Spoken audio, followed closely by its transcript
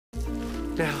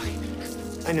Natalie,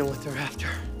 I know what they're after.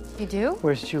 You do?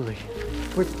 Where's Julie?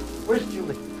 Where's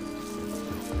Julie?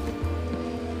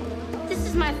 This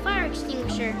is my fire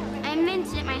extinguisher. I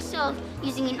invented it myself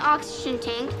using an oxygen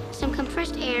tank, some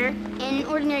compressed air, and an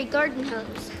ordinary garden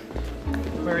hose.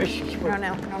 Where is she?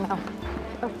 No.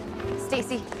 Oh,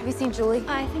 Stacy, have you seen Julie?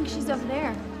 I think she's over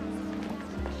there.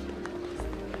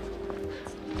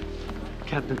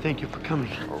 Captain, thank you for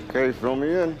coming. Okay, fill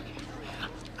me in.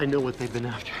 I know what they've been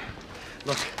after.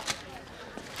 Look.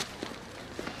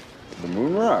 The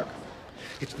moon rock.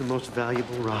 It's the most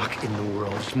valuable rock in the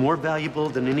world. It's more valuable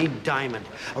than any diamond.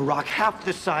 A rock half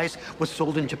this size was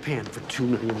sold in Japan for $2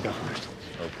 million.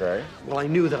 Okay. Well, I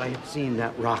knew that I had seen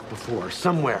that rock before,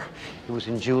 somewhere. It was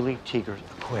in Julie Teager's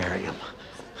aquarium.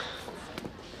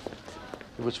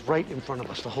 It was right in front of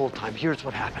us the whole time. Here's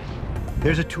what happened.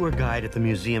 There's a tour guide at the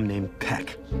museum named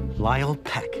Peck, Lyle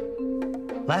Peck.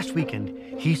 Last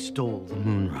weekend, he stole the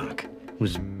moon rock. It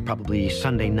was probably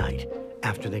Sunday night,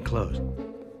 after they closed.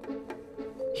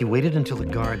 He waited until the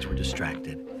guards were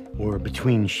distracted, or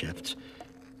between shifts.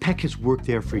 Peck has worked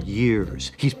there for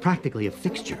years. He's practically a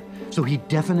fixture, so he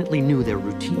definitely knew their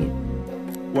routine.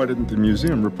 Why didn't the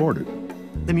museum report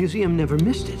it? The museum never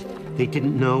missed it. They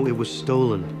didn't know it was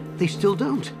stolen. They still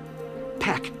don't.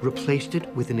 Peck replaced it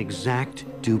with an exact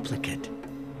duplicate.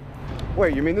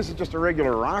 Wait, you mean this is just a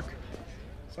regular rock?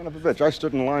 Son of a bitch, I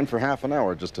stood in line for half an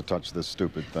hour just to touch this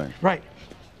stupid thing. Right.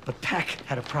 But Peck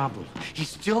had a problem. He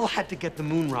still had to get the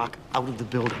moon rock out of the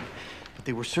building. But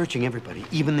they were searching everybody,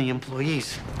 even the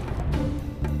employees.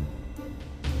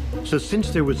 So since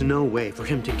there was no way for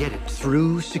him to get it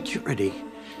through security,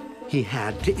 he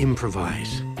had to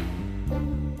improvise.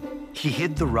 He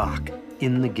hid the rock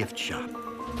in the gift shop,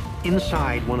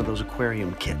 inside one of those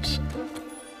aquarium kits.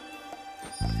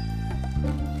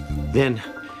 Then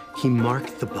he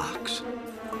marked the box.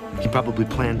 He probably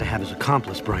planned to have his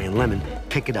accomplice, Brian Lemon,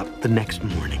 pick it up the next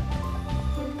morning.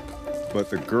 But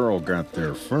the girl got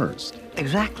there first.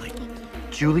 Exactly.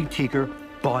 Julie Teager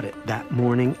bought it that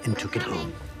morning and took it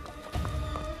home.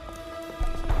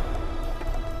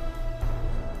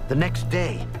 The next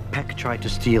day, Peck tried to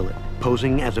steal it,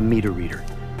 posing as a meter reader.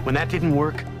 When that didn't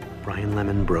work, Brian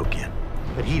Lemon broke in.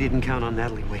 But he didn't count on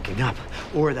Natalie waking up,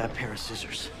 or that pair of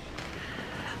scissors.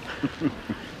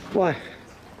 Why?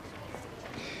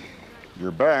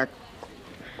 You're back.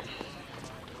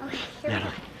 Okay, here we go.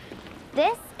 Natalie,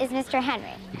 This is Mr.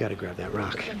 Henry. you gotta grab that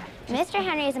rock. Mr.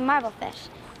 Henry is a marblefish,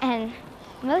 and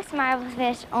most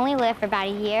marblefish only live for about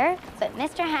a year, but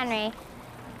Mr. Henry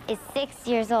is 6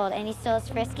 years old, and he's still as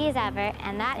frisky as ever,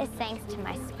 and that is thanks to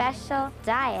my special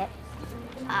diet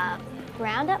of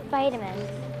ground up vitamins,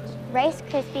 Rice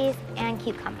Krispies, and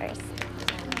cucumbers.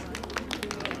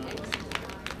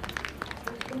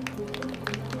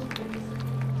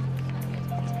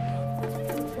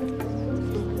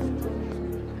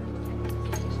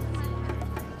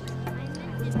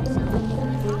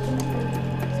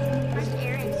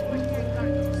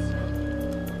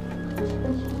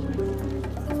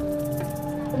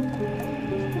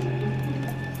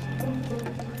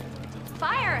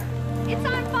 Fire! It's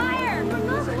on fire!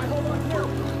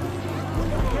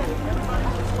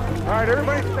 All right,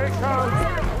 everybody stay calm.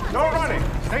 No running.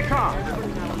 Stay calm.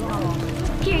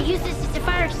 Here, use this as a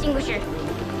fire extinguisher.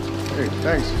 Hey,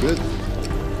 thanks, kid.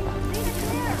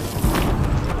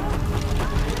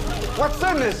 What's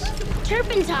in this?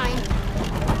 Turpentine.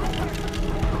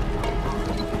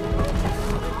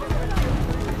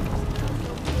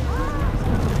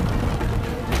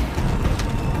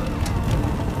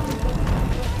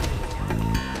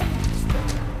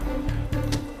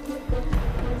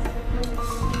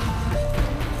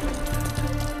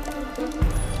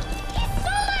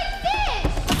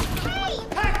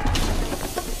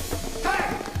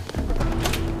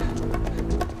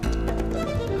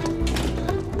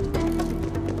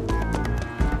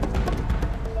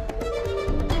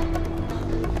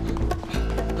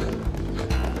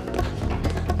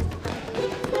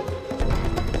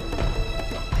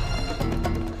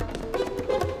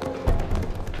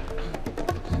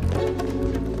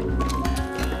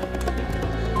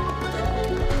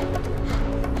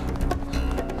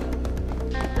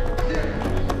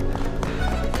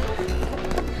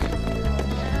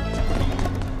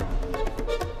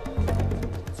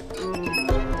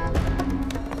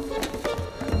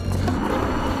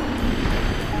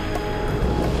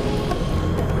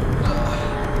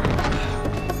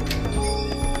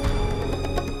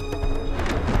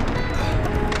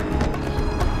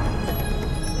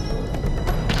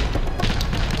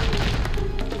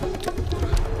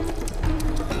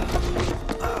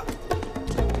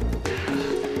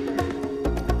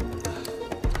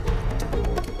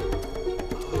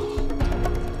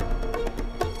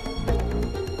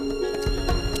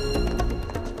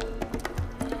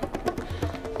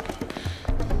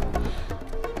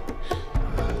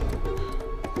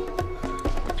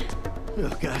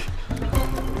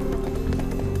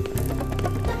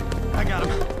 got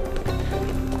him.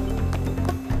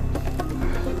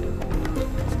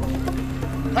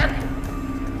 Peck!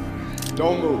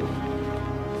 Don't move.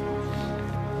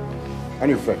 On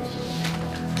your face.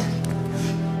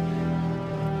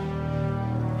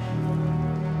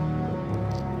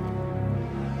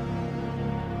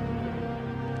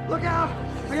 Look out!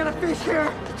 I got a fish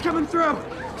here. It's coming through.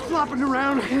 It's flopping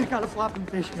around. I got a flopping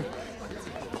fish here.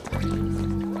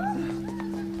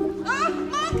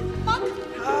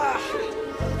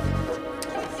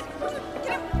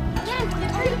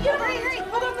 Hurry!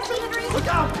 Hold on for me, Henry! Look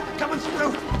out! Coming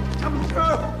through! Coming through!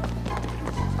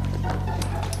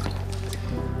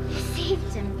 I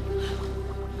saved him.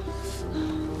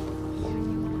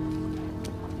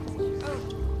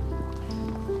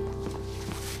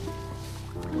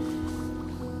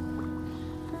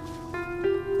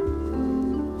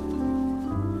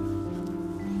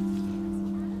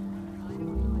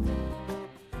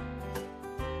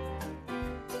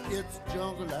 It's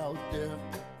jungle out there.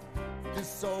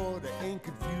 Disorder and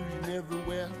confusion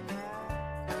everywhere.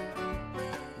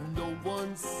 No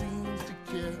one seems to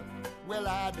care. Well,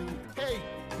 I do. Hey,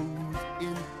 who's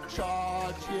in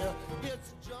charge here?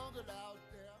 It's jungle out there.